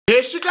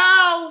Here she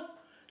go.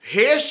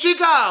 Here she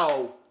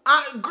go.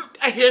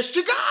 Here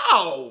she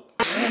go.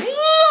 Ooh,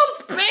 I'm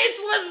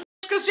speechless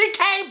because she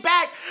came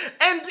back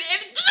and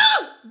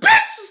bitch,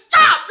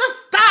 stop, just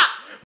stop.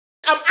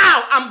 I'm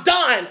out, I'm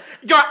done.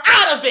 You're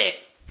out of it.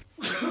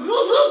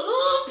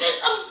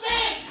 Bitch, I'm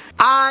sick.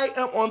 I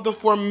am on the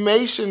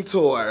Formation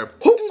tour.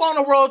 Who can go on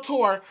a world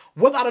tour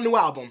without a new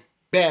album?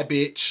 Bad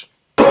bitch.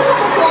 Who can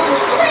perform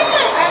this 3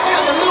 months after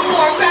having a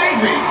newborn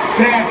baby?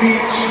 Bad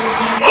bitch.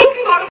 Who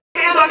can go to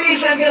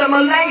Indonesia and get a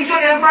Malaysian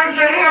and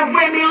virgin hair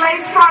Whitney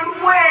lace front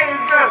wig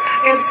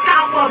and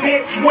scalp a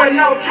bitch with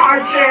no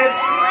charges?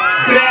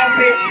 Bad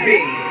bitch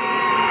B.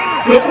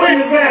 The queen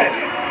is back.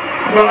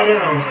 Bow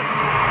down.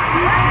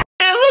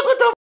 And look what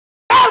the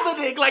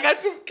happening. Like, I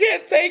just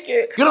can't take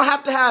it. You don't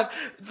have to have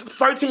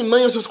 13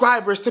 million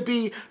subscribers to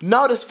be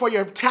noticed for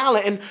your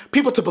talent and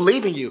people to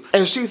believe in you.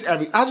 And she's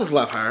I just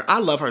love her. I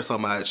love her so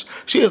much.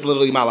 She is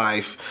literally my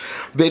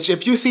life. Bitch,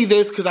 if you see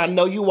this, because I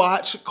know you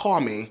watch,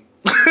 call me.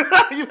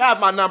 You have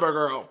my number,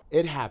 girl.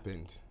 It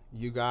happened.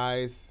 You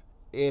guys,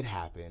 it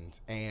happened.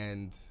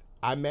 And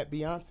I met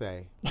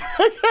Beyonce.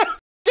 I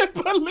can't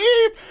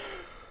believe.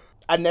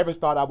 I never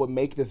thought I would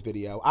make this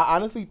video. I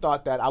honestly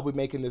thought that I would be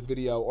making this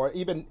video or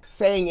even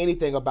saying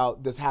anything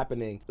about this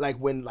happening like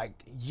when like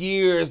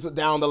years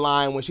down the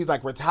line when she's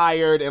like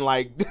retired and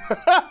like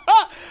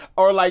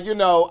or like, you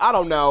know, I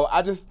don't know.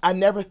 I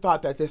never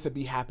thought that this would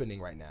be happening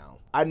right now.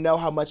 I know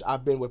how much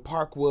I've been with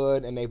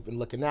Parkwood and they've been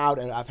looking out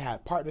and I've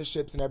had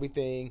partnerships and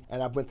everything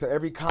and I've went to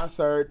every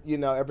concert, you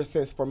know, ever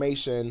since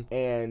Formation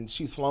and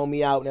she's flown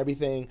me out and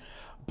everything.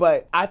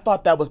 But I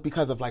thought that was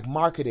because of like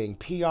marketing,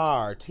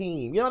 PR,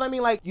 team. You know what I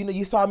mean? Like, you know,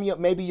 you saw me,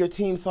 maybe your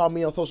team saw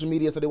me on social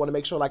media so they want to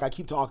make sure like I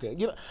keep talking.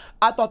 You know,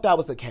 I thought that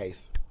was the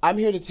case. I'm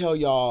here to tell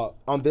y'all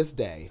on this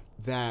day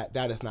that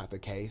that is not the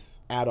case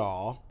at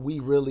all. We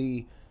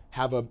really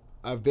have a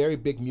very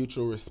big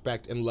mutual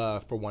respect and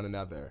love for one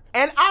another.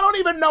 And I don't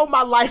even know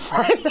my life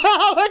right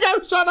now. Like,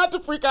 I'm trying not to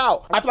freak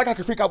out. I feel like I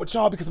can freak out with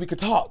y'all because we could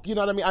talk. You know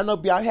what I mean? I know,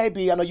 hey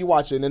B, I know you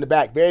watching in the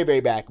back, very,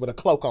 very back with a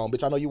cloak on.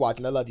 Bitch, I know you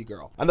watching. I love you,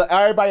 girl. I know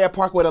everybody at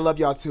Parkwood, I love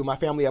y'all too. My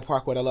family at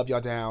Parkwood, I love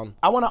y'all down.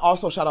 I want to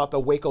also shout out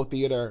the Waco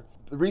Theater.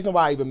 The reason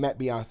why I even met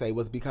Beyonce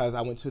was because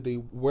I went to the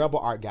Wearable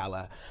Art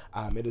Gala.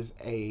 It is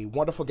a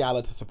wonderful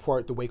gala to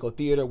support the Waco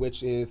Theater,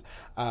 which is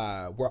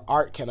where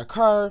art can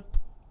occur.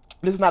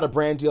 This is not a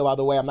brand deal, by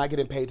the way. I'm not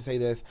getting paid to say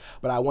this,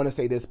 but I want to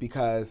say this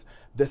because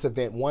this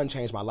event, one,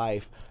 changed my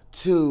life.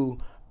 Two,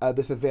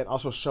 this event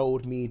also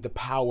showed me the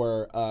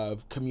power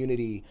of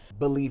community,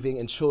 believing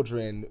in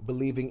children,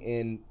 believing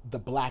in the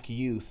Black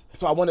youth.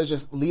 So I want to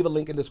just leave a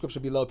link in the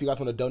description below. If you guys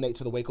want to donate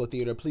to the Waco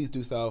Theater, please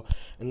do so.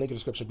 And link in the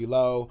description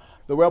below.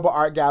 The Wearable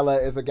Art Gala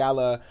is a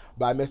gala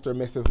by Mr.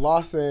 and Mrs.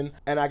 Lawson,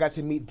 and I got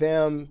to meet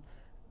them.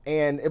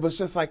 And it was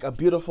just like a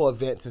beautiful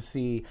event to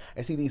see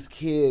and see these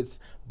kids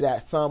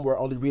that some were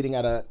only reading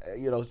at a,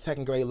 you know,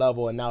 2nd grade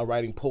level and now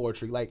writing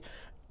poetry. Like,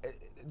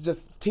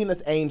 just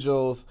Tina's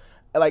Angels.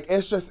 Like,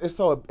 it's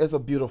a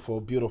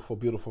beautiful, beautiful,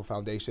 beautiful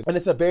foundation. And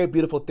it's a very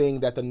beautiful thing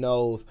that the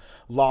Knowles,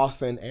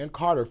 Lawson, and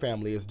Carter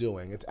family is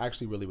doing. It's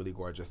actually really, really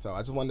gorgeous. So I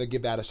just wanted to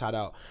give that a shout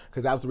out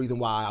because that was the reason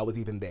why I was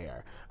even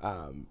there,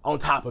 on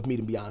top of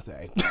meeting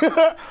Beyonce.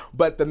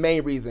 But the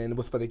main reason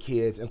was for the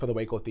kids and for the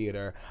Waco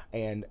Theater.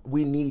 And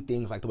we need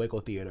things like the Waco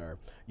Theater.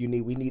 We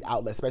need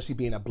outlets, especially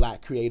being a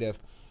Black creative.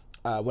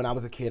 When I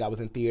was a kid, I was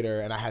in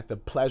theater, and I had the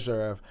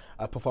pleasure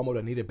of performing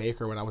with Anita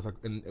Baker when I was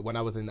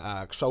in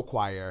show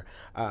choir.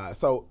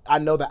 So I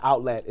know the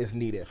outlet is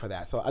needed for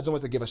that. So I just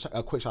wanted to give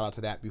a quick shout out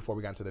to that before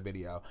we got into the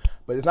video.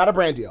 But it's not a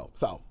brand deal,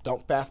 so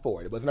don't fast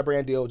forward. It wasn't a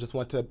brand deal. Just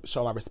want to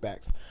show my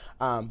respects.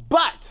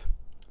 But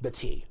the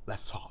tea.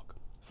 Let's talk.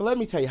 So let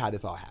me tell you how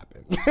this all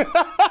happened.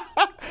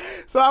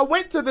 So I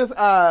went to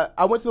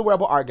the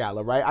Wearable Art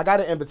Gala, right? I got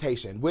an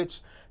invitation,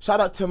 which, shout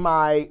out to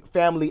my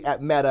family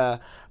at Meta.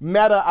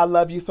 Meta, I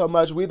love you so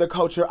much. We the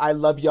culture, I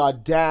love y'all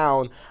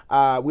down.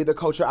 We the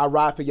culture, I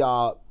ride for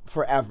y'all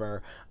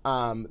forever.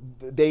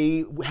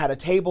 They had a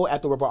table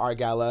at the Wearable Art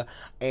Gala,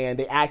 and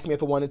they asked me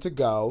if I wanted to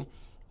go,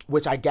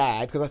 which I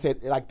gagged, because I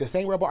said, like, the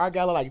same Wearable Art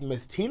Gala, like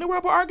Miss Tina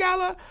Wearable Art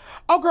Gala?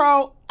 Oh,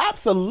 girl,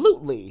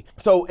 absolutely.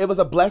 So it was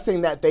a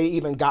blessing that they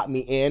even got me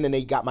in, and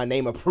they got my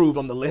name approved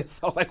on the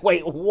list. I was like,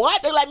 wait,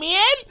 what? They let me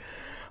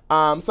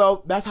in?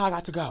 So that's how I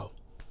got to go.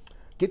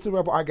 Get to the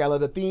Wearable Art Gala.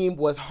 The theme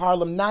was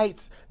Harlem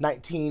Nights,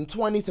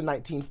 1920s to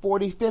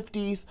 1940s,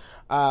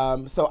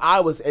 50s. So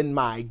I was in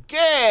my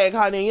gig,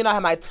 honey. You know, I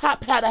had my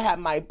top hat, I had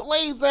my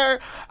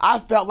blazer. I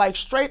felt like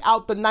straight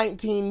out the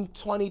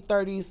 1920s,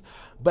 30s,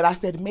 but I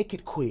said, make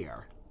it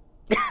queer.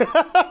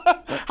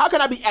 How can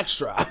I be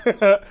extra?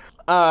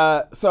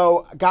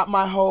 So I got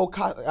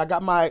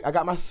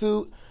my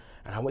suit,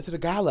 and I went to the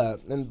gala.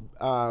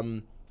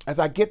 And as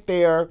I get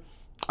there,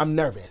 I'm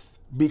nervous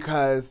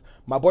because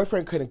my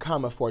boyfriend couldn't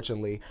come,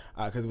 unfortunately,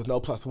 because there was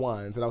no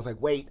 +1s. And I was like,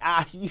 wait,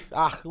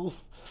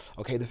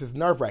 okay, this is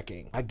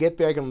nerve-wracking. I get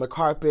there, get on the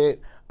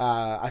carpet.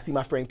 I see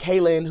my friend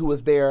Kaylin, who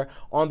was there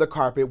on the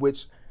carpet,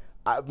 which,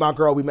 my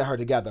girl, we met her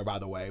together, by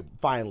the way,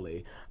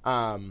 finally.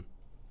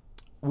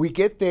 We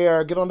get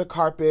there, get on the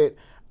carpet.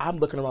 I'm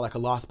looking around like a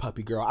lost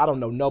puppy, girl. I don't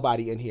know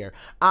nobody in here.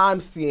 I'm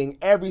seeing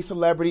every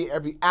celebrity,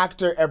 every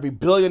actor, every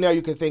billionaire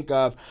you can think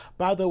of.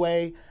 By the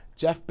way,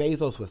 Jeff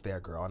Bezos was there,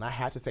 girl, and I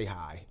had to say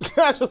hi.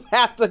 I just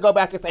had to go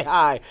back and say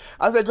hi.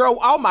 I said, girl,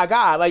 oh my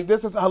God, like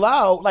this is,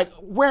 hello? Like,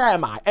 where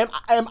am I?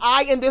 Am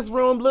I in this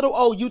room? Little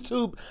old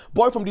YouTube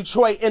boy from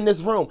Detroit in this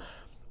room.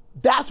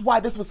 That's why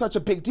this was such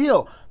a big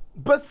deal.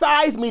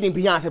 Besides meeting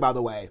Beyonce, by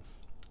the way,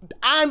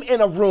 I'm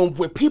in a room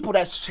with people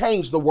that's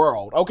changed the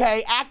world,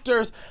 okay?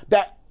 Actors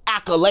that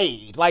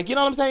accolade, like, you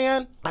know what I'm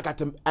saying? I got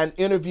to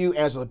interview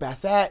Angela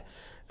Bassett.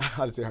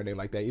 I didn't say her name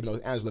like that, even though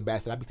it's Angela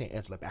Bassett. I'd be saying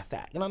Angela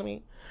Bassett, you know what I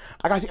mean?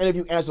 I got to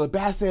interview Angela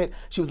Bassett.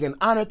 She was getting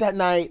honored that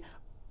night.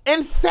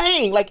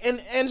 Insane, like,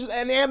 and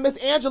Miss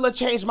Angela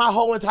changed my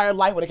whole entire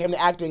life when it came to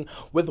acting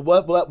with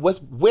What's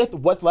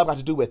Love Got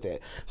to Do with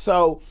it.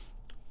 So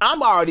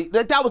I'm already,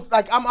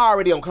 I'm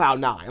already on cloud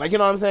 9, like, you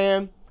know what I'm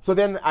saying? So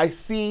then I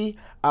see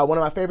one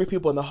of my favorite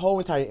people in the whole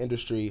entire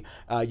industry,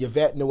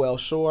 Yvette Noel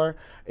Shore.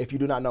 If you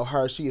do not know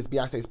her, she is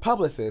Beyonce's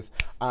publicist.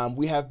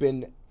 This has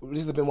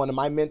been one of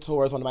my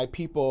mentors, one of my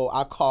people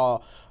I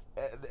call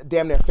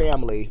damn near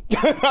family.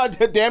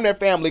 Damn near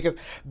family, because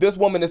this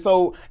woman is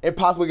so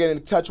impossible to get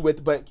in touch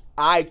with, but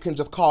I can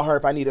just call her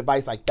if I need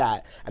advice like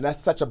that. And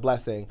that's such a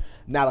blessing,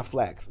 not a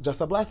flex, just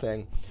a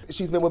blessing.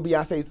 She's been with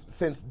Beyonce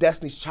since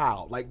Destiny's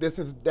Child. Like, this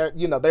is, they're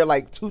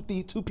like two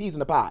peas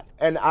in a pot.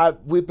 And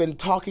we've been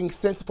talking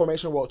since the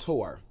Formation World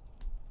Tour.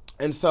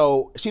 And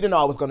so she didn't know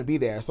I was gonna be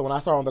there. So when I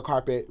saw her on the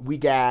carpet, we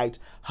gagged,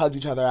 hugged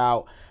each other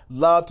out,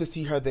 loved to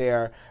see her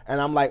there. And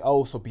I'm like,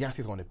 oh, so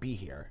Beyonce's gonna be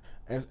here.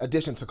 In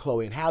addition to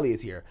Chloe and Halle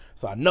is here.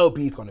 So I know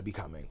B's gonna be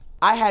coming.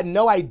 I had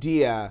no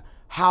idea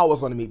how I was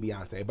gonna meet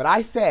Beyonce, but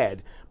I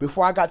said,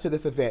 before I got to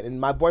this event, and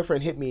my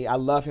boyfriend hit me, I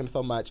love him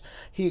so much.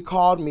 He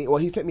called me, well,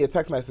 he sent me a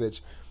text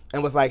message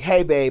and was like,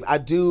 hey babe, I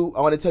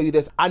wanna tell you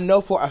this. I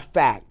know for a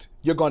fact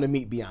you're gonna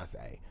meet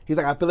Beyonce. He's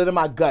like, I feel it in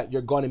my gut,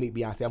 you're gonna meet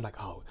Beyonce. I'm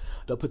like, oh,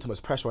 don't put too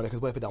much pressure on it,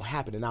 because what if it don't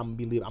happen and I'm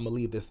gonna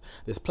leave this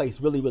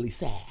place really, really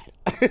sad.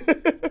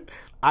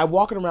 I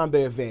walking around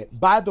the event.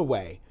 By the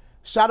way,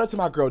 shout out to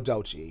my girl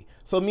Doja.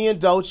 So me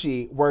and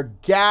Doja were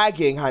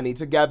gagging, honey,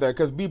 together,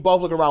 because we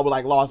both look around with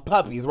like lost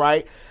puppies,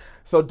 right?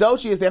 So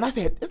Doja is there, and I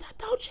said, is that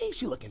Doja?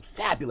 She looking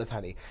fabulous,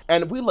 honey.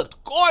 And we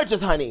looked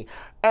gorgeous, honey.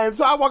 And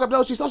so I walk up to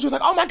Doja, so she was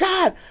like, oh my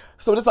God.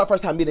 So this is our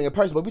first time meeting in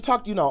person, but we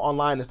talked,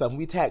 online and stuff, and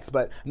we text,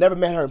 but never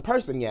met her in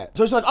person yet.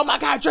 So she's like, oh my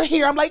God, you're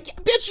here. I'm like,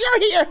 bitch, you're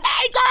here.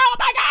 Hey, girl, oh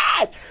my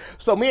God.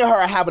 So me and her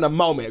are having a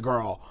moment,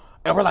 girl.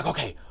 And we're like,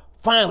 okay,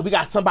 finally, we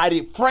got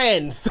somebody,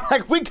 friends.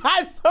 Like, we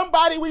got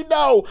somebody we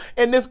know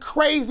in this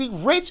crazy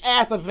rich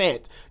ass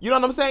event. You know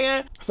what I'm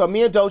saying? So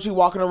me and Doja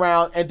walking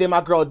around, and then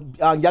my girl,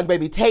 Young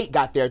Baby Tate,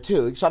 got there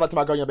too. Shout out to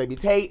my girl, Young Baby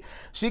Tate.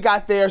 She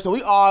got there, so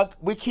we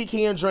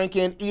kikiing,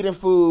 drinking, eating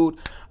food.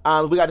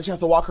 We got a chance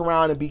to walk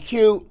around and be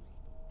cute.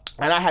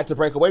 And I had to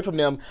break away from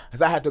them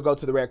because I had to go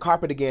to the red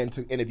carpet again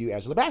to interview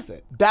Angela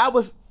Bassett. That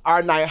was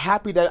our night.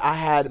 Happy that I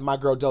had my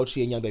girl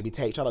Doja and Young Baby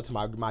Tate. Shout out to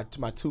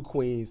my two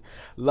queens.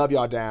 Love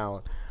y'all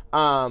down.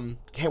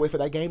 Can't wait for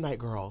that game night,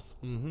 girls.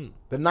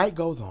 The night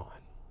goes on.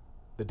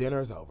 The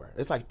dinner is over.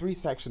 It's like 3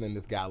 sections in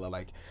this gala.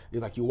 Like,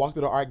 it's like you walk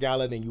through the art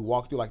gala, then you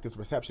walk through like this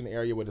reception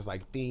area where it's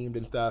like themed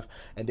and stuff,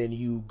 and then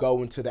you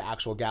go into the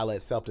actual gala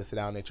itself to sit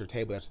down at your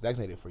table that's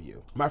designated for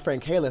you. My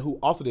friend Kaylin, who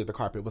also did the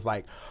carpet, was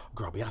like,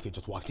 girl, Beyonce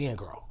just walked in,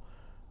 girl.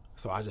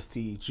 So I just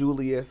see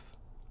Julius,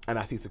 and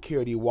I see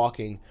security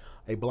walking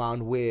a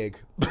blonde wig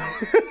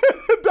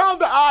down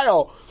the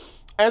aisle.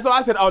 And so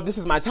I said, oh, this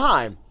is my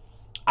time.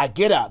 I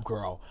get up,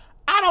 girl.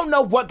 I don't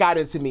know what got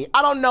into me.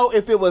 I don't know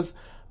if it was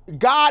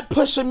God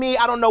pushing me.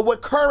 I don't know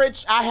what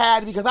courage I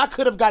had, because I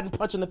could have gotten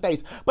punched in the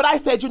face. But I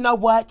said, you know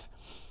what?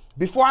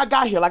 Before I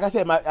got here, like I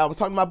said, I was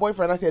talking to my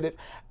boyfriend. I said,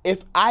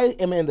 if I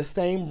am in the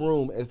same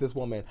room as this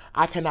woman,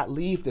 I cannot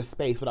leave this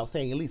space without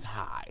saying at least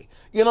hi.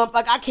 You know,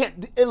 like I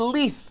can't, at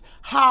least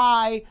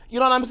hi. You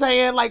know what I'm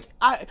saying? Like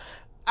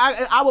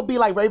I would be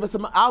like Raven.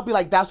 I'll be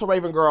like, that's a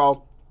Raven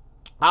girl.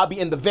 I'll be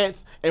in the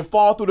vents and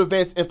fall through the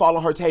vents and fall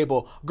on her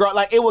table. Girl,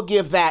 like, it will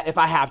give that if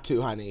I have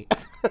to, honey.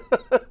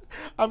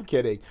 I'm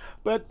kidding.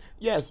 But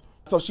yes,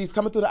 so she's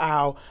coming through the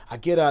aisle. I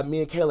get up,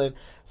 me and Kaylin.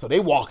 So they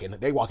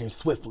walking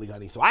swiftly,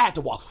 honey. So I had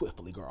to walk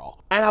swiftly,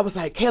 girl. And I was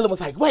like, Kaylin was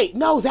like, wait,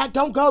 no, Zach,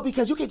 don't go,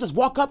 because you can't just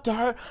walk up to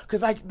her,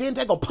 because like, then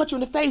they're gonna punch you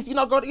in the face. You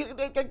know, girl,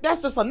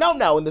 that's just a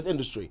no-no in this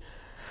industry.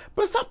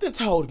 But something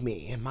told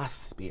me in my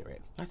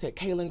spirit. I said,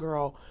 Kaylin,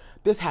 girl,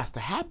 this has to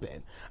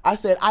happen. I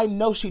said, I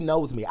know she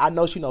knows me. I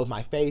know she knows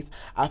my face.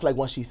 I feel like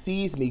when she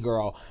sees me,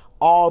 girl,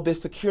 all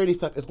this security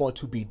stuff is going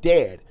to be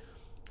dead.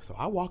 So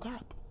I walk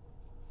up.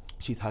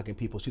 She's hugging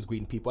people. She's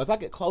greeting people. As I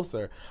get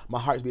closer, my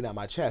heart's beating out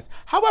my chest.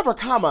 However,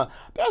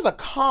 there's a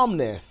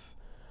calmness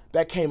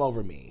that came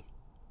over me.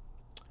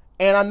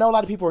 And I know a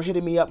lot of people are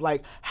hitting me up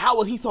like, how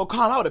was he so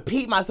calm? I would have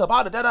peed myself.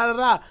 I would have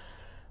da-da-da-da.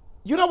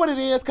 You know what it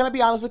is? Can I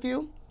be honest with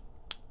you?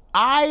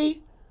 I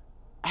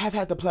have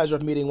had the pleasure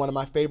of meeting one of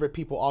my favorite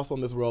people also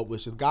in this world,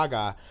 which is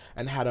Gaga,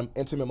 and had an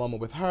intimate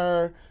moment with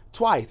her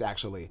twice,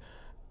 actually.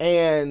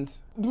 And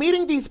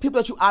meeting these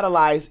people that you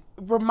idolize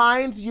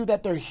reminds you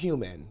that they're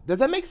human. Does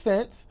that make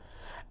sense?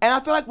 And I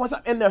feel like once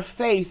I'm in their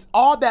face,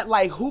 all that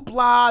like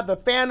hoopla, the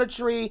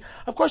fanatry,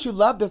 of course you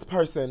love this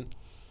person,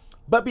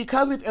 but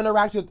because we've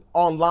interacted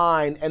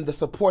online and the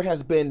support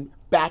has been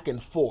back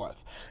and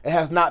forth, it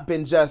has not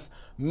been just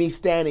me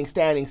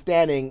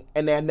standing,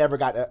 and they never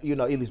got, at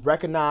least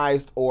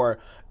recognized or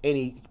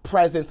any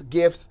presents,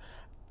 gifts.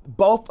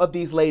 Both of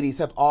these ladies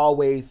have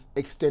always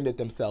extended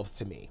themselves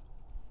to me.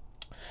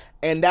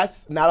 And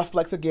that's not a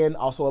flex again,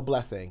 also a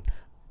blessing.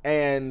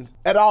 And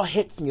it all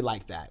hits me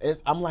like that.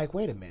 I'm like,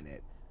 wait a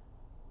minute.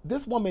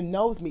 This woman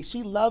knows me.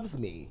 She loves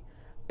me.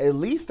 At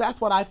least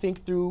that's what I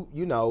think through,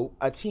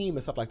 a team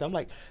and stuff like that. I'm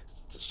like,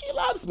 she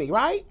loves me,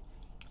 right?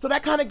 So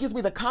that kind of gives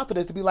me the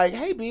confidence to be like,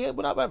 hey, B,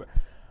 whatever.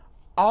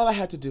 All I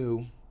had to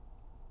do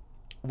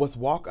was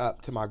walk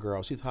up to my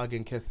girl. She's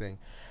hugging, kissing.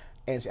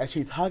 And as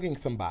she's hugging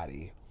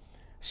somebody,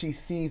 she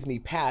sees me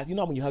pass. You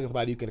know when you're hugging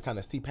somebody, you can kind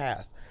of see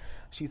past.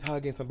 She's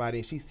hugging somebody,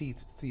 and she sees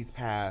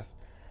past.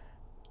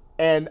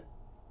 And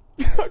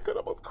I could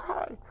almost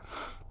cry.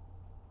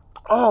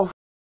 Oh, I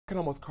could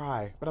almost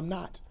cry, but I'm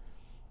not.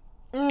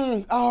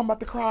 Oh, I'm about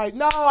to cry.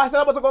 No, I said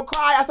I wasn't going to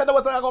cry. I said I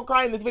wasn't going to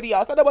cry in this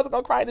video.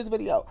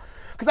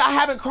 Because I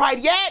haven't cried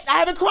yet.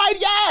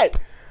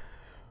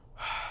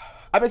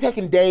 I've been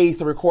taking days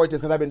to record this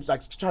because I've been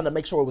like trying to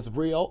make sure it was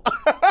real.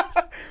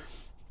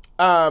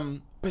 But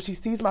she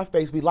sees my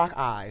face. We lock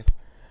eyes.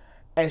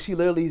 And she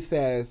literally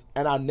says,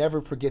 and I'll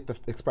never forget the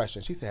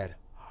expression. She said,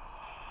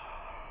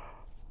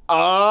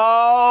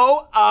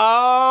 oh.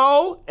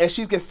 And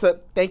she gets to,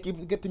 thank you,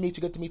 good to meet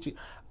you.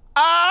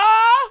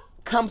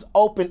 Comes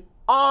open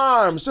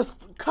arms, just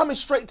coming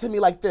straight to me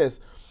like this.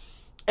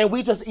 And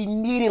we just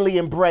immediately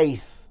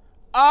embrace.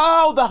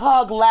 Oh, the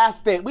hug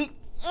lasted.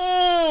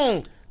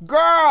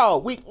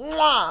 Girl, we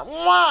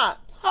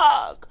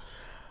hug.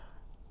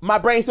 My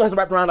brain still hasn't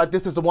wrapped around like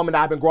this is the woman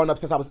that I've been growing up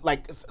since I was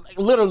like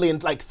literally in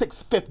like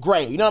 5th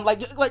grade. I'm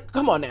like,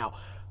 come on now.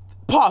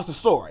 Pause the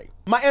story.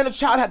 My inner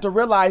child had to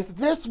realize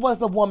this was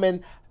the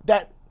woman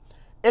that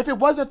if it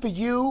wasn't for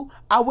you,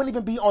 I wouldn't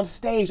even be on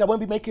stage. I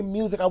wouldn't be making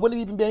music. I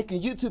wouldn't even be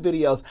making YouTube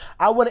videos.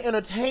 I wouldn't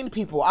entertain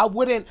people. I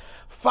wouldn't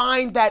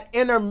find that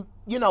inner,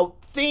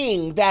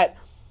 thing that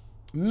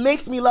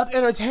makes me love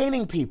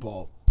entertaining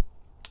people.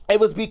 It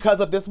was because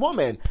of this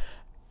woman.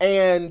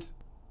 And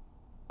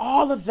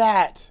all of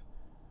that,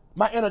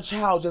 my inner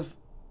child just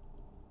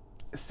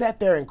sat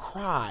there and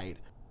cried.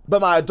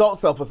 But my adult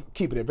self was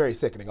keeping it very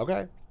sickening,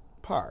 okay?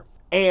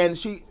 And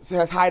she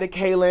says hi to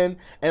Kaylin,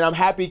 and I'm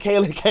happy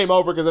Kaylin came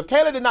over, because if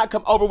Kaylin did not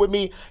come over with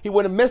me, he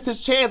would have missed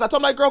his chance. I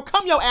told him, like, girl,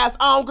 come your ass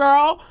on,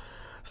 girl.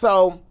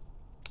 So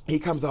he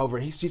comes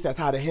over, she says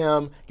hi to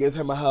him, gives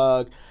him a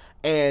hug,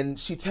 and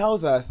she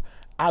tells us,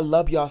 I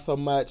love y'all so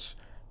much.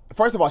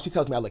 First of all, she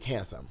tells me I look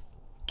handsome.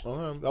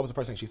 That was the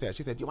first thing she said.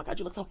 She said, oh my God,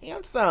 you look so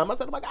handsome. I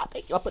said, oh my God,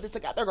 thank you. I put it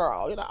together,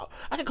 girl.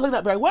 I can clean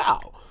up very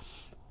well.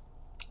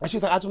 And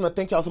she's like, I just want to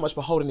thank y'all so much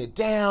for holding it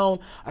down.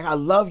 Like, I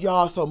love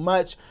y'all so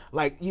much.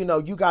 Like, you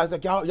guys,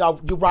 like,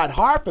 you ride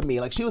hard for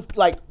me. Like, she was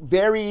like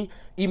very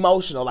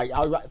emotional. Like,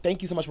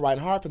 thank you so much for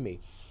riding hard for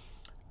me.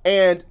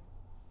 And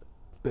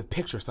the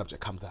picture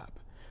subject comes up.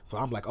 So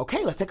I'm like,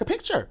 okay, let's take a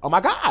picture. Oh my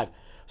God.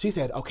 She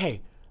said,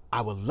 okay,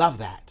 I would love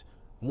that.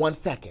 1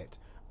 second.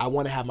 I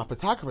want to have my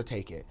photographer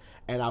take it,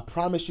 and I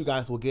promise you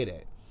guys will get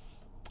it.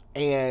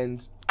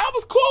 And I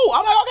was cool.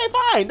 I'm like, okay,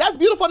 fine. That's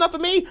beautiful enough for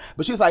me.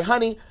 But she was like,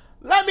 honey,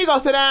 let me go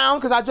sit down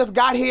because I just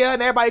got here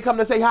and everybody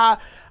coming to say hi.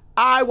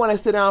 I want to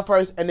sit down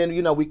first, and then,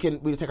 we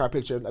take our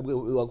picture.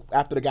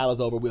 After the gala's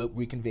over, we'll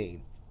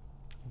reconvene.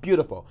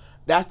 Beautiful.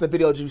 That's the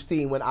video that you've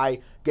seen when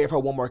I gave her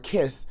one more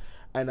kiss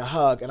and a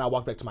hug, and I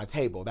walked back to my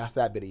table. That's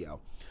that video.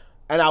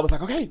 And I was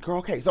like, okay, girl,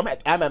 okay. So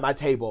I'm at my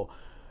table,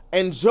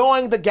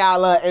 enjoying the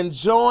gala,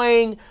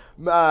 enjoying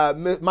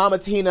Mama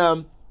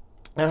Tina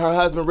and her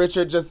husband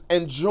Richard, just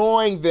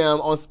enjoying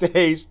them on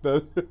stage.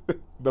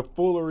 The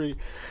foolery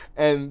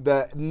and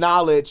the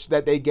knowledge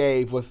that they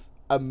gave was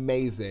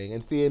amazing.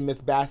 And seeing Miss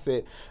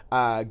Bassett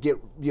get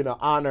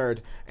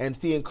honored, and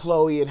seeing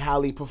Chloe and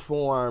Halle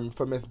perform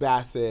for Miss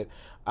Bassett,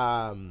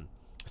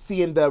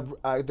 seeing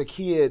the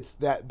kids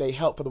that they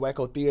helped for the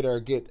Waco Theater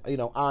get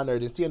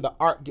honored, and seeing the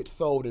art get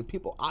sold, and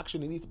people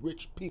auctioning, these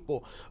rich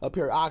people up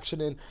here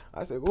auctioning.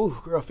 I said, ooh,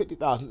 girl,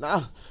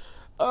 $50,000.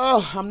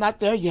 Oh, I'm not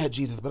there yet,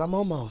 Jesus, but I'm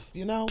almost,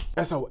 And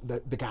so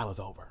the gala's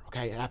over,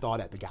 okay? And after all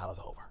that, the gala's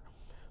over.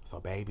 So,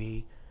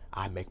 baby,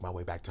 I make my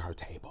way back to her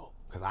table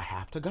because I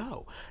have to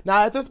go.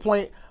 Now, at this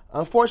point,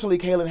 unfortunately,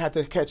 Kaylin had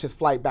to catch his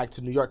flight back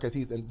to New York because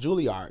he's in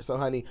Juilliard. So,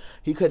 honey,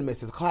 he couldn't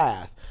miss his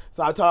class.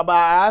 So I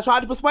tried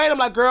to persuade him,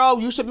 like, girl,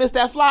 you should miss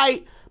that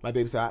flight. My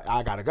baby said,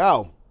 I gotta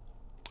go.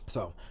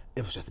 So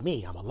it was just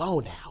me. I'm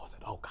alone now. I said,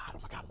 oh God, oh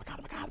my God, oh my God,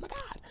 oh my God, oh my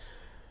God.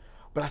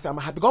 But I said, I'm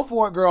gonna have to go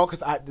for it, girl,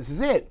 because this is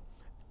it.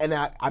 And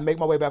I make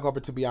my way back over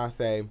to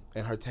Beyonce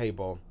and her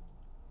table.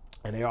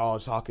 And they're all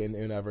talking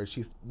and whatever.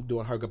 She's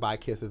doing her goodbye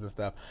kisses and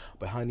stuff.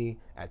 But, honey,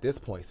 at this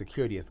point,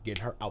 security is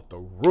getting her out the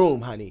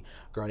room, honey.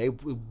 Girl, they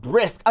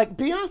brisk. Like,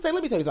 Beyonce,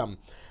 let me tell you something.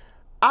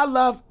 I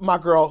love my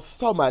girl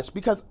so much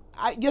because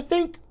you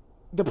think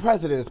the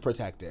president is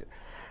protected.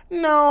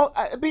 No,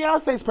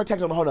 Beyonce's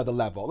protected on a whole nother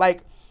level.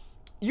 Like,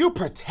 you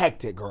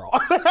protected, girl.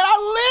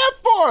 I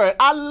live for it.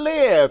 I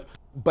live.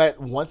 But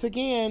once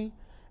again,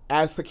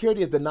 as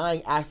security is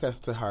denying access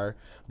to her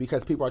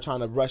because people are trying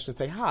to rush and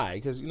say hi,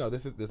 because, you know,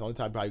 this is the only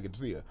time probably you get to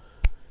see her.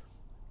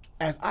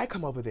 As I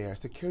come over there,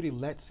 security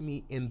lets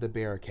me in the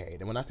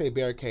barricade. And when I say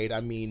barricade,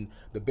 I mean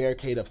the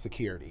barricade of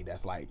security.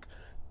 That's like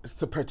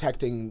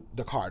protecting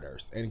the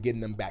Carters and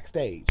getting them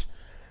backstage.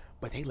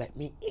 But they let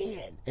me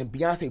in. And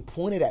Beyonce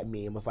pointed at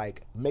me and was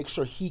like, make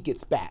sure he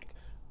gets back.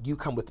 You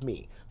come with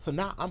me. So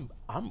now I'm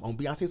on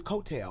Beyonce's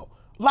coattail.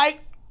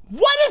 Like,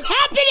 what is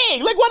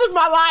happening? Like, what is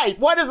my life?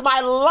 What is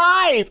my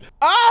life?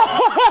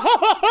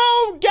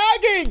 Oh, I'm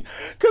gagging.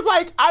 Cause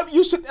like,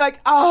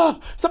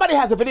 somebody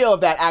has a video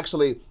of that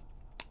actually,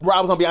 where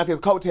I was on Beyonce's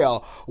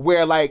coattail,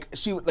 where like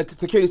she like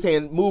security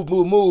saying move,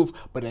 move, move,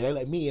 but then they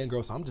let me in,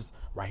 girl. So I'm just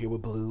right here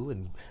with Blue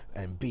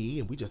and B,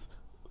 and we just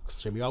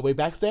streaming all the way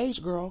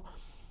backstage, girl.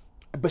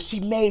 But she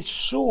made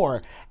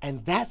sure,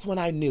 and that's when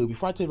I knew.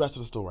 Before I tell you the rest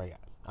of the story,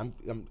 I'm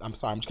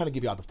sorry, I'm just trying to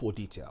give you all the full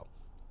detail.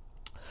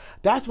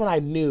 That's when I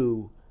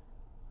knew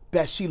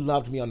that she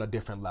loved me on a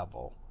different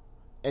level,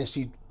 and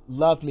she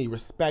loved me,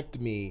 respected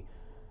me,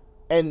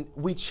 and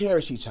we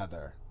cherish each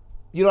other.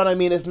 You know what I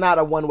mean? It's not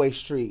a one-way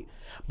street,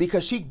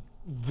 because she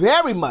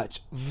very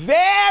much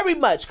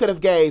could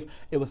have gave,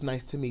 it was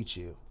nice to meet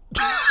you.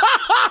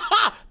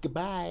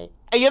 Goodbye.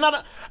 And you know, and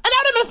that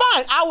would have been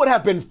fine. I would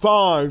have been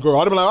fine, girl.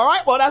 I'd have been like, all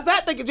right, well, that's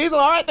that. Thank you, Jesus.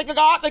 All right, thank you,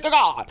 God. Thank you,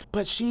 God.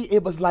 But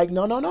it was like,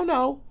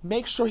 no.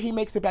 Make sure he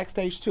makes it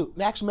backstage, too.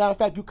 And actually, matter of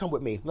fact, you come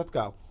with me. Let's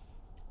go.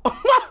 I'm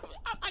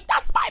like,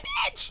 that's my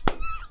bitch.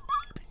 That's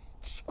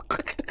my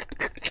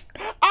bitch.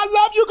 I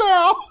love you,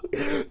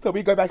 girl. So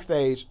we go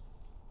backstage.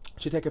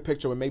 She take a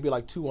picture with maybe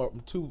like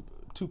two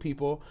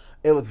people.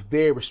 It was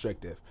very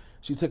restrictive.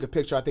 She took a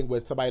picture, I think,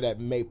 with somebody that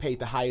paid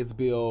the highest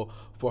bill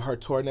for her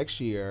tour next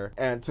year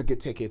and to get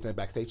tickets and a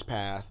backstage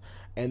pass.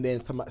 And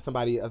then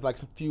somebody,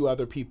 like a few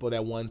other people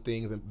that won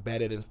things and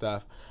betted and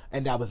stuff.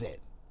 And that was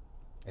it.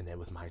 And then it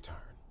was my turn.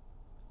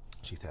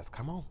 She says,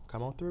 come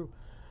on through.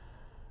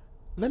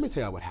 Let me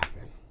tell you what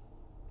happened.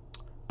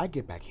 I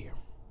get back here.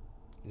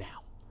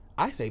 Now,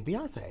 I say,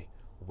 Beyonce,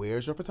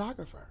 where's your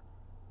photographer?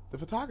 The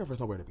photographer's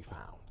nowhere to be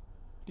found.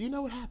 Do you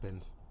know what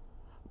happens?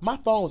 My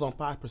phone was on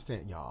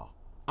 5%, y'all.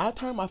 I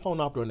turned my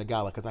phone off during the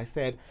gala because I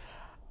said,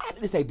 I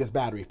need to save this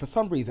battery. For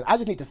some reason, I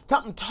just need to,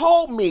 something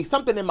told me,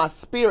 something in my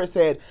spirit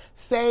said,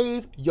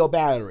 save your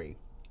battery.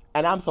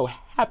 And I'm so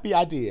happy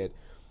I did.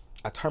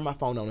 I turned my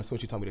phone on as soon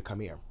as she told me to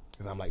come here.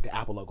 Because I'm like, the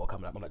Apple logo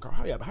coming up. I'm like, girl,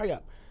 hurry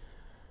up.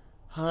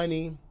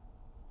 Honey,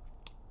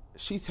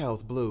 she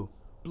tells Blue,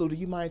 do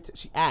you mind,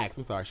 she asks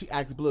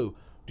Blue,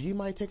 do you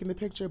mind taking the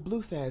picture?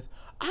 Blue says,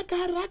 I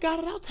got it,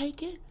 I'll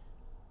take it.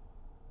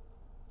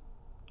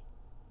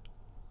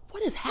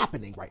 What is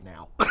happening right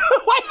now?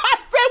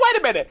 Wait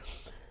a minute.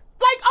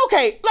 Like,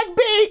 okay, like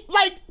B,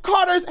 like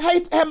Carter's,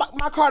 hey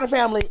my Carter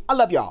family, I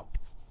love y'all.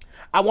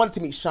 I wanted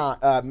to meet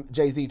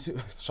Jay-Z too.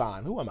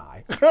 Sean, who am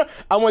I?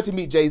 I wanted to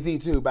meet Jay-Z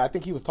too, but I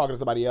think he was talking to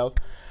somebody else.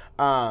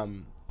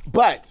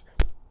 But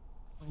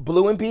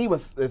Blue and B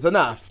is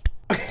enough.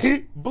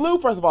 Blue,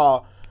 first of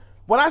all,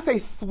 when I say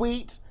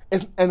sweet,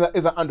 is an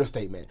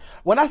understatement.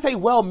 When I say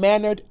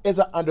well-mannered, is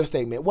an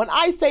understatement. When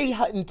I say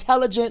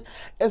intelligent,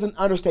 is an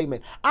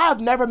understatement. I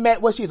have never met,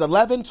 she's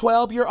 11,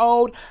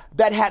 12-year-old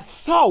that had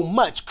so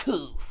much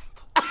coof.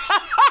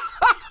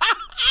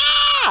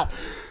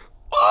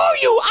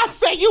 Oh, I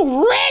say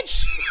you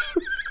rich.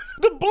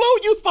 The Blue,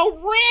 you so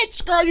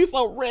rich, girl, you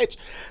so rich.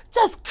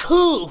 Just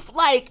coof,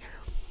 like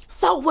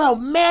so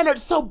well-mannered,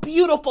 so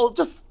beautiful,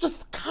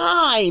 just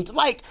kind,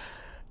 like.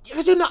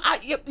 Because you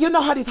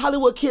know how these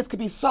Hollywood kids could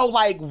be so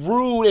like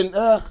rude and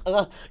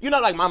you know,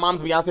 like my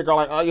mom's Beyonce girl,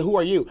 like, who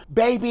are you,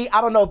 baby?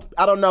 I don't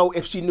know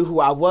if she knew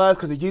who I was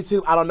because of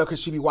YouTube. I don't know because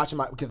she be watching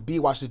because B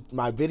watches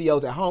my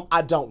videos at home.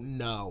 I don't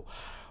know,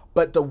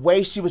 but the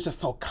way she was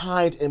just so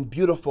kind and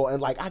beautiful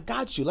and like, I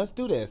got you, let's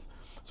do this.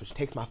 So she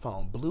takes my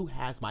phone. Blue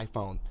has my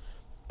phone,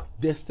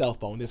 this cell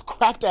phone, this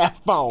cracked ass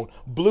phone.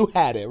 Blue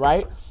had it,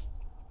 right?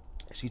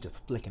 And she just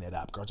flicking it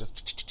up, girl.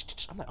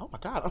 Just I'm like, oh my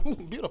God, I'm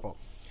beautiful.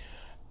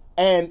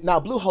 And now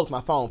Blue holds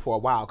my phone for a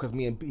while because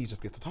me and B just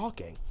get to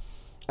talking.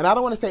 And I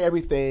don't want to say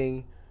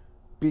everything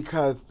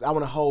because I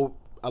want to hold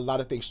a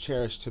lot of things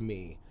cherished to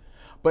me.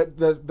 But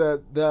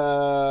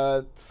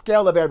the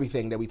scale of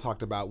everything that we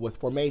talked about was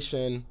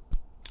formation.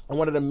 And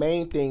one of the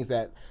main things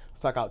that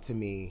stuck out to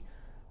me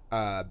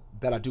that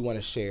I do want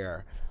to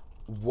share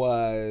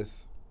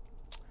was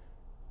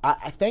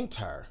I thanked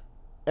her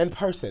in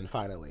person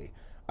finally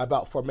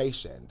about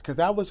formation, because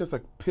that was just a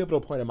pivotal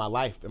point in my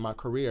life, in my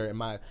career,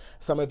 and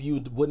some of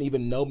you wouldn't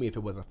even know me if it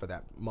wasn't for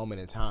that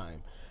moment in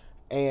time.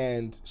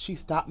 And she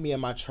stopped me in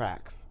my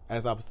tracks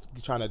as I was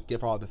trying to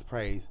give her all this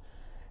praise.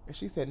 And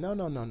she said, no.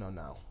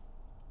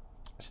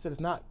 She said,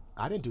 it's not,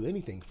 I didn't do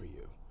anything for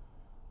you.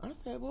 I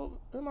said, well,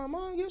 in my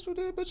mind, yes you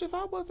did, bitch, if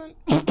I wasn't,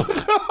 yes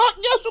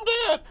you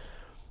did.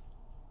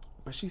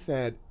 But she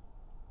said,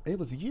 it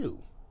was you.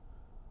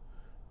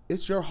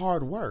 It's your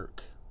hard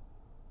work.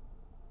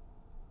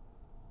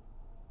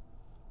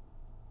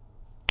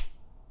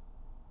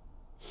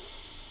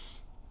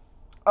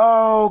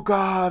 Oh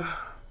God.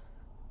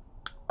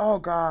 Oh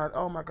God.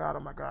 Oh my God. Oh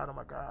my God. Oh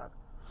my God.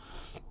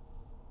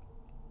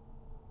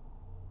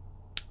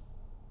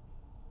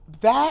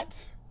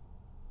 That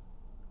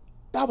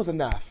was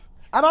enough.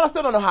 I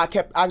still don't know how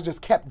I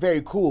just kept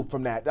very cool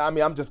from that. I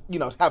mean, I'm just,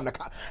 having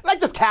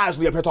just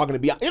casually up here talking to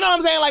Beyonce. You know what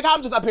I'm saying? Like,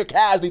 I'm just up here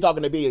casually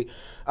talking to B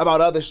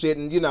about other shit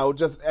and,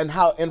 and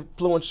how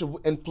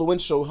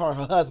influential her and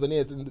her husband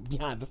is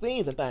behind the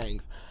scenes and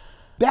things.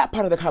 That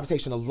part of the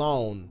conversation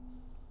alone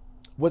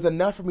was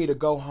enough for me to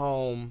go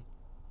home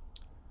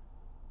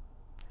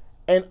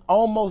and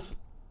almost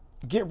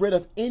get rid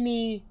of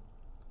any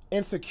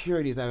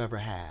insecurities I've ever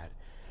had,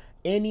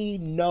 any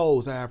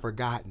no's I've ever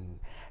gotten,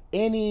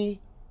 any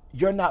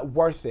you're not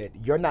worth it,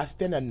 you're not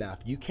thin enough,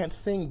 you can't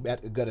sing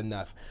good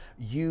enough,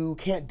 you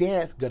can't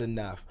dance good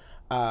enough,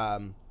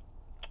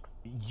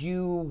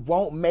 you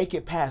won't make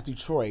it past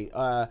Detroit,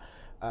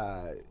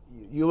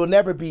 you won't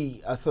never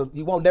be a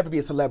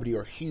celebrity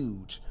or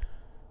huge.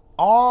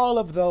 All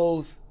of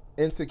those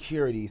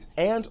insecurities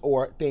and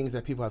or things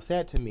that people have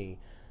said to me,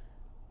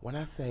 when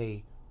I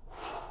say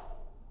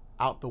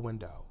out the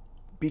window,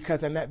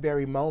 because in that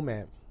very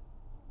moment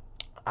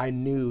I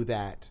knew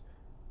that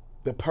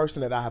the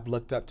person that I have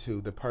looked up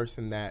to, the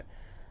person that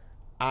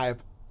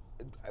I've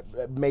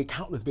made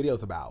countless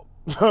videos about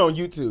on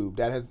YouTube,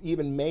 that has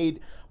even made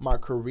my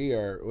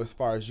career as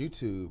far as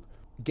YouTube,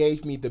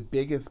 gave me the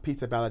biggest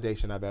piece of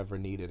validation I've ever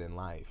needed in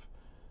life,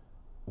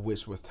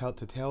 which was to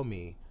tell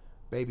me,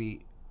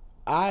 baby,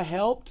 I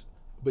helped,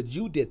 but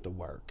you did the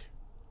work.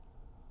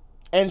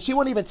 And she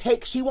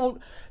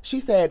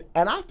said,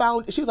 and I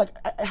found, she was like,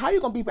 how are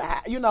you going to be,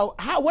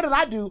 what did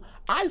I do?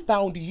 I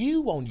found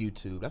you on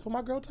YouTube. That's what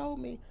my girl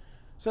told me.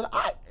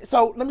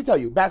 So let me tell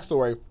you,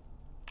 backstory.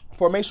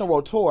 Formation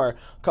World Tour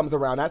comes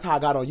around. That's how I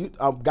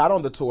got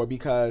on the tour,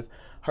 because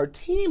her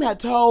team had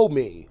told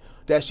me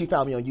that she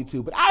found me on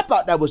YouTube, but I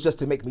thought that was just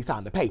to make me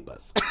sign the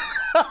papers.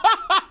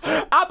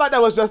 I thought that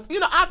was just,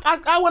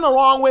 I went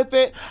along with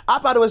it. I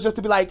thought it was just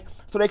to be like,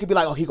 so they could be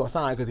like, oh, he gonna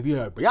sign, because if you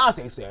heard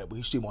Beyonce said,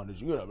 well, she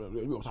wanted you,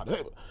 you gonna sign the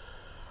paper.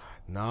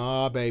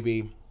 Nah,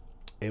 baby.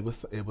 It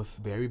was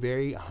very,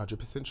 very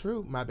 100%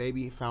 true. My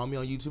baby found me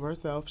on YouTube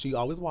herself. She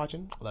always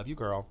watching. Love you,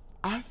 girl.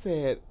 I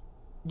said,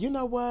 you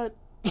know what?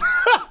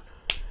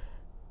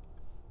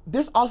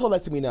 This also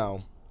lets me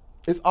know.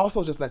 This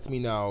also just lets me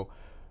know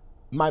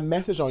my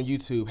message on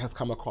YouTube has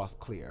come across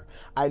clear.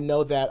 I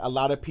know that a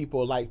lot of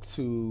people like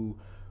to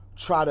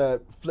try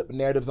to flip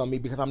narratives on me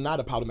because I'm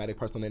not a problematic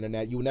person on the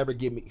internet. You will never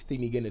see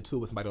me getting into it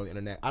with somebody on the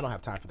internet. I don't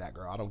have time for that,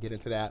 girl. I don't get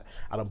into that.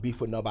 I don't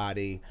beef with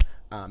nobody.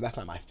 That's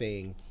not my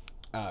thing.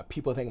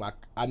 People think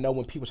I know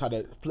when people try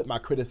to flip my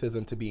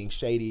criticism to being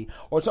shady,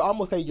 or to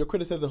almost say your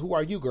criticism, who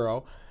are you,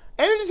 girl?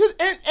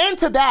 And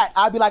to that,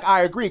 I'd be like,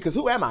 I agree, because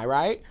who am I,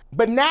 right?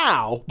 But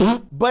now,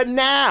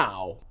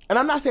 and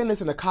I'm not saying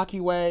this in a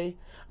cocky way,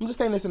 I'm just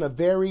saying this in a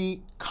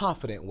very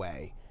confident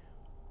way.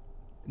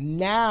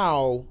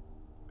 Now,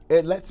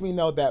 it lets me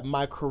know that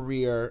my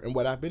career and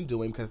what I've been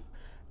doing, because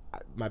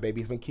my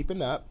baby's been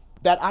keeping up,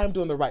 that I'm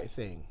doing the right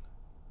thing.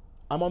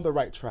 I'm on the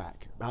right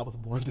track. I was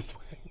born this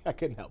way. I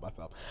couldn't help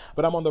myself.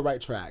 But I'm on the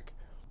right track.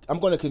 I'm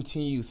going to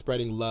continue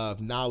spreading love,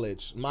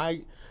 knowledge,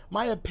 my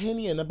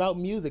opinion about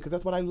music, because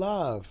that's what I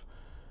love.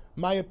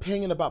 My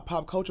opinion about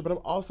pop culture, but I'm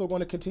also going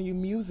to continue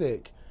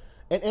music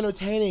and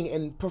entertaining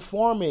and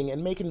performing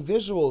and making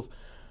visuals.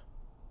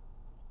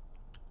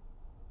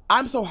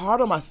 I'm so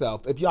hard on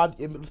myself. If y'all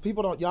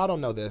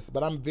don't know this,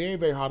 but I'm very,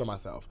 very hard on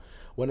myself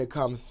when it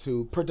comes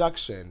to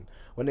production,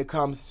 when it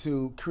comes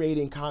to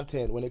creating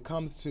content, when it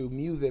comes to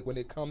music, when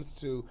it comes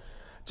to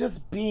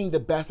just being the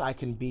best I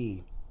can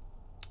be.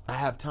 I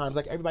have times,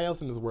 like everybody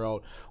else in this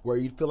world, where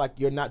you feel like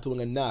you're not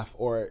doing enough,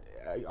 or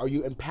are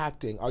you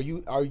impacting? Are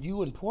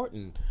you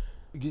important?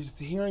 Just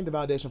hearing the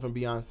validation from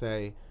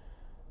Beyonce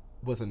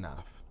was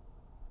enough.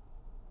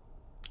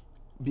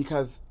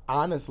 Because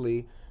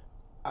honestly,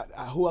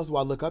 who else do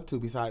I look up to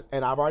besides?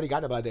 And I've already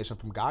got the validation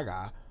from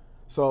Gaga,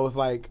 so it was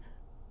like,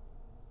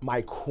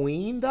 my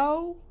queen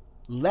though,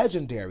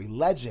 legendary,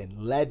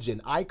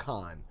 legend,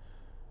 icon,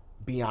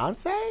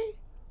 Beyonce.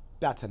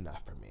 That's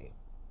enough for me.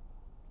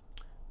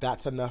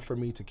 That's enough for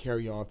me to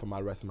carry on for my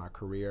rest of my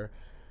career.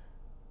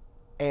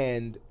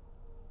 And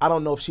I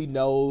don't know if she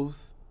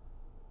knows,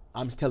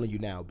 I'm telling you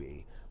now,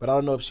 B, but I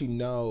don't know if she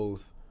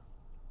knows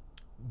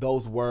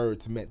those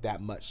words meant that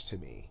much to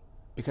me,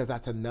 because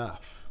that's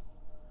enough.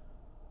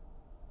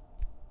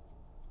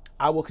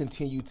 I will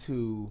continue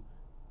to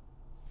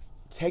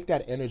take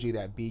that energy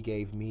that B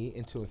gave me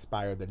and to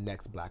inspire the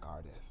next Black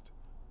artist.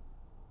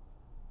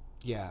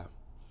 Yeah,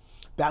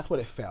 that's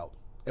what it felt.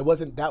 It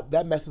wasn't,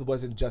 that message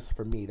wasn't just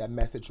for me. That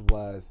message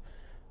was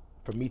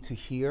for me to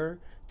hear,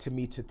 to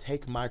me to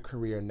take my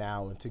career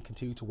now and to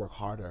continue to work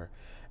harder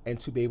and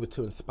to be able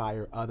to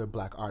inspire other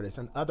Black artists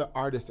and other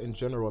artists in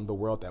general in the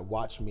world that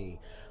watch me,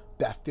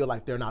 that feel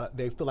like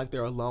they feel like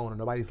they're alone or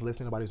nobody's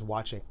listening, nobody's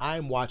watching.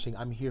 I'm watching,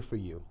 I'm here for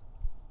you.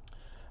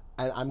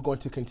 And I'm going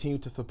to continue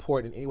to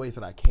support in any ways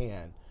that I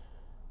can.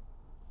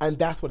 And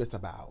that's what it's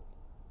about.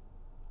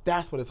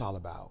 That's what it's all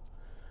about.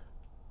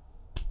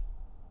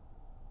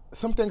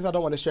 some things I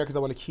don't want to share because I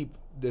want to keep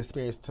the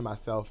experience to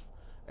myself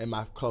and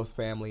my close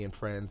family and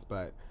friends,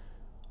 but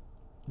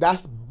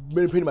that's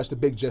been pretty much the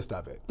big gist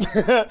of it.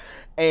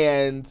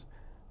 And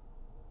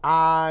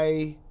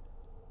I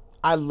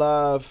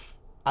love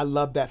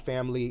that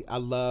family. I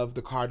love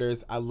the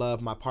Carters. I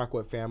love my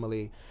Parkwood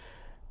family.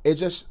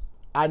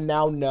 I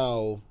now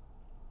know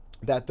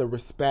that the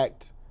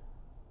respect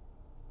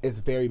is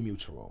very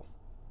mutual.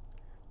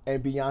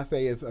 And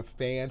Beyonce is a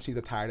fan. She's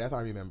a tired-ass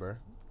Army member.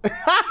 This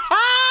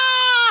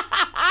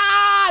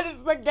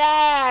is a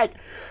gag.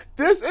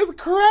 This is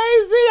crazy.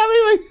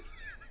 I mean,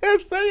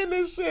 like, saying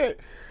this shit.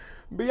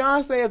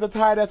 Beyonce is a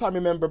tired-ass Army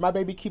member. My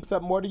baby keeps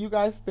up more than you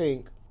guys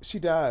think. She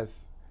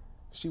does.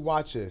 She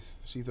watches.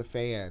 She's a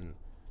fan.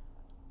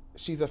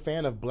 She's a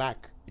fan of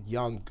Black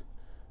young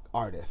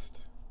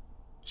artists.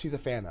 She's a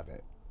fan of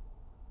it.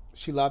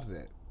 She loves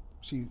it.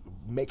 She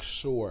makes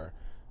sure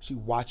she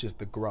watches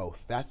the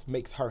growth. That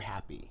makes her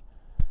happy.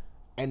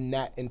 And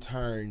that in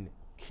turn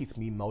keeps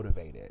me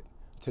motivated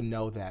to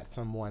know that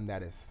someone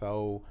that is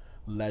so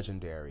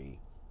legendary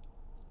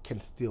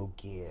can still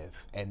give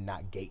and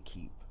not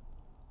gatekeep.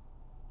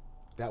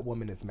 That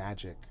woman is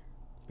magic.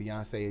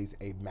 Beyonce is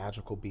a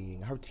magical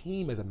being. Her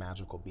team is a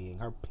magical being.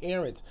 Her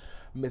parents,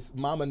 Miss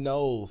Mama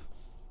Knowles,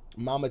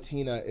 Mama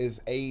Tina,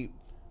 is a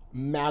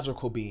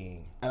magical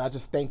being. And I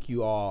just thank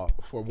you all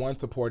for, one,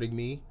 supporting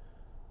me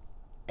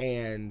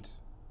and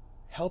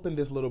helping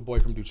this little boy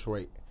from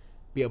Detroit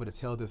be able to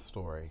tell this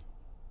story.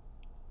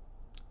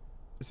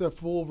 It's a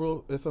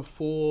full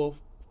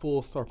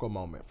circle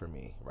moment for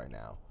me right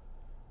now.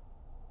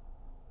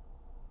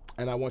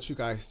 And I want you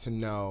guys to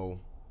know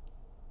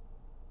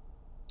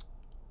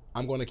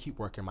I'm going to keep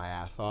working my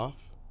ass off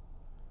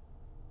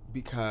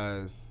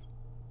because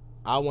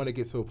I want to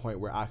get to a point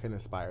where I can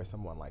inspire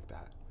someone like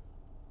that.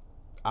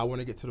 I want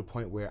to get to the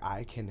point where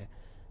I can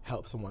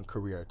help someone's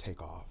career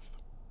take off.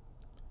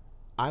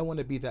 I want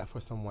to be that for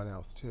someone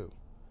else too.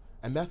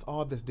 And that's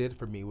all this did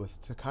for me, was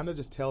to kind of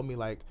just tell me,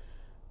 like,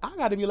 I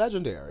got to be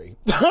legendary.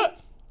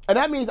 And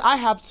that means I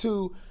have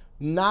to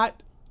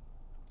not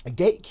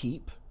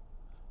gatekeep.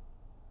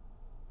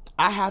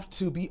 I have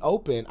to be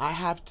open. I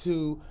have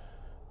to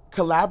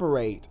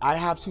collaborate. I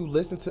have to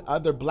listen to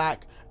other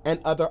Black and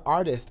other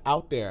artists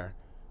out there.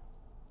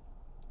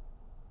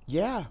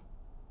 Yeah,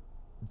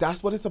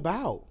 that's what it's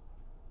about.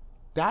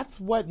 That's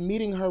what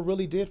meeting her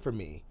really did for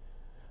me.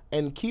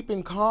 And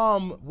keeping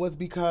calm was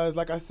because,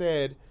 like I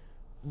said,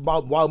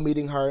 while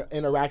meeting her,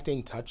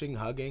 interacting, touching,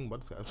 hugging,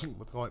 what's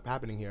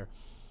happening here?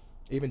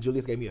 Even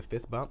Julius gave me a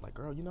fist bump, like,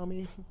 girl, you know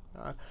me?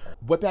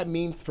 What that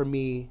means for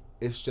me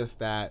is just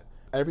that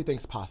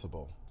everything's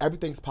possible.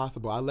 Everything's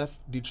possible. I left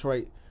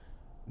Detroit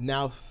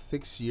now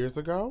 5 years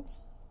ago,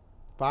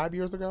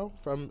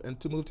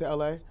 to move to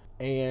LA.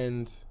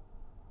 And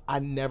I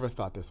never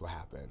thought this would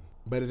happen,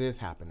 but it is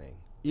happening.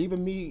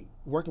 Even me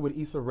working with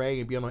Issa Rae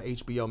and being on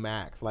HBO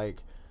Max,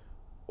 like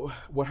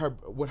with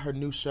her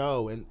new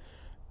show and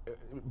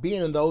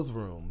being in those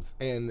rooms.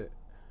 And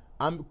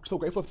I'm so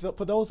grateful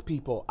for those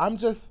people. I'm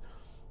just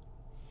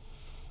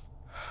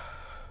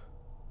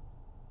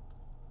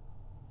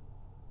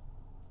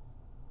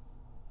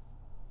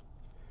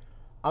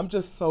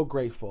so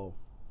grateful.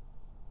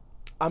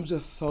 I'm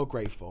just so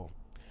grateful.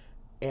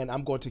 And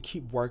I'm going to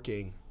keep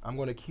working. I'm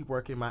going to keep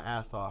working my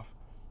ass off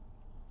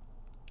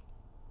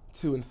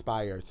to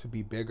inspire, to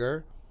be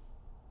bigger,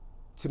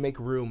 to make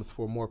rooms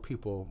for more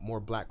people, more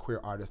Black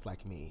queer artists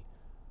like me.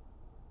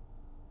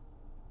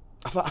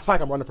 I feel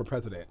like I'm running for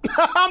president.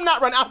 I'm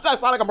not running. I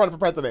sound like I'm running for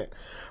president.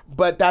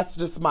 But that's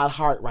just my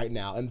heart right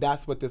now. And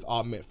that's what this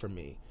all meant for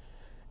me.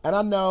 And I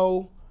don't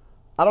know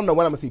when I'm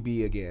going to see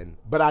B again,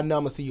 but I know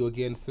I'm going to see you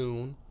again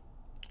soon.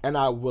 And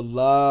I would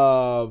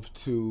love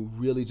to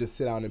really just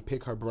sit down and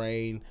pick her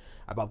brain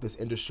about this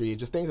industry and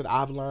just things that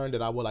I've learned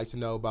that I would like to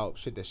know about,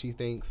 shit that she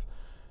thinks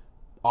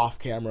off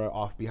camera,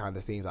 off behind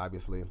the scenes,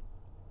 obviously.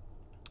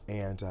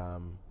 And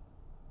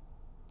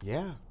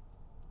yeah,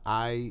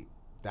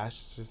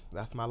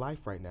 that's my life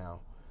right now.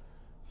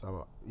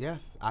 So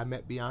yes, I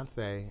met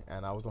Beyonce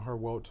and I was on her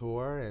world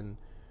tour, and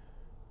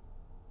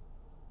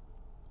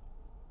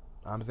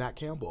I'm Zach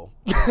Campbell.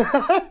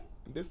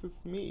 This is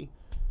me.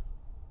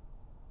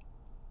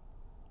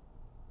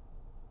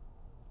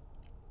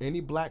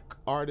 Any Black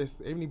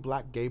artist, any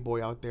Black gay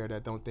boy out there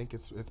that don't think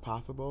it's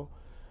possible,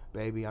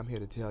 baby, I'm here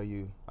to tell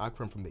you, I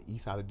come from the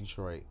east side of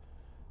Detroit.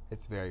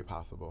 It's very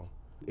possible.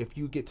 If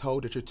you get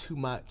told that you're too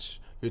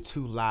much, you're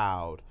too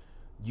loud,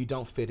 you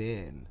don't fit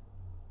in,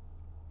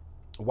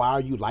 why are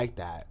you like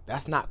that?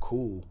 That's not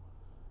cool.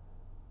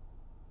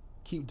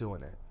 Keep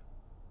doing it.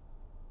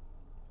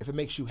 If it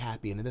makes you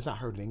happy and it's not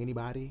hurting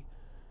anybody,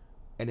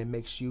 and it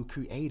makes you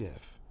creative,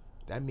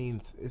 that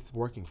means it's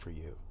working for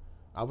you.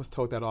 I was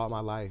told that all my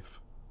life.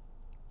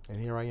 And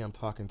here I am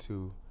talking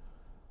to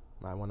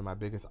one of my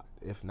biggest,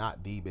 if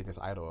not the biggest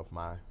idol of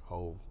my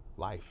whole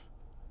life.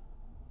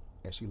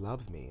 And she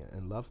loves me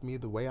and loves me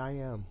the way I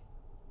am.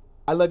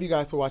 I love you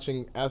guys for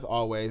watching, as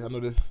always. I know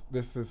this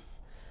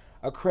is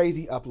a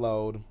crazy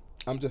upload.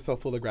 I'm just so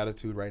full of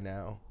gratitude right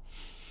now.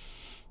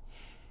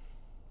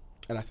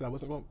 And I said I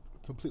wasn't going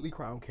to completely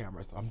cry on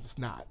camera, so I'm just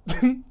not.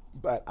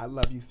 But I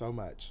love you so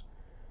much.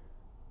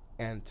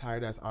 And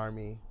Tired Ass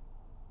Army,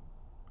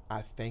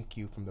 I thank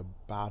you from the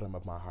bottom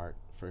of my heart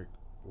for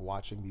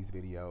watching these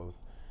videos,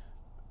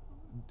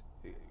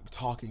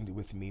 talking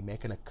with me,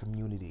 making a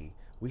community.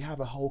 We have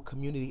a whole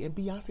community, and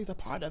Beyonce's a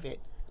part of it.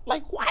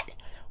 Like, what?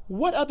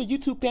 What other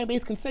YouTube fan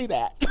base can say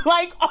that?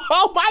 Like,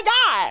 oh my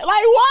God,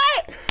 like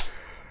what?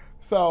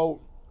 So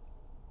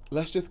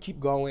let's just keep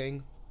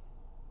going.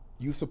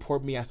 You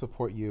support me, I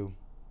support you.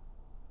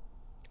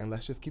 And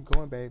let's just keep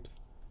going, babes.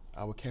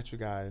 I will catch you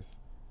guys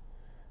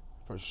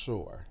for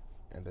sure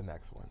in the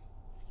next one.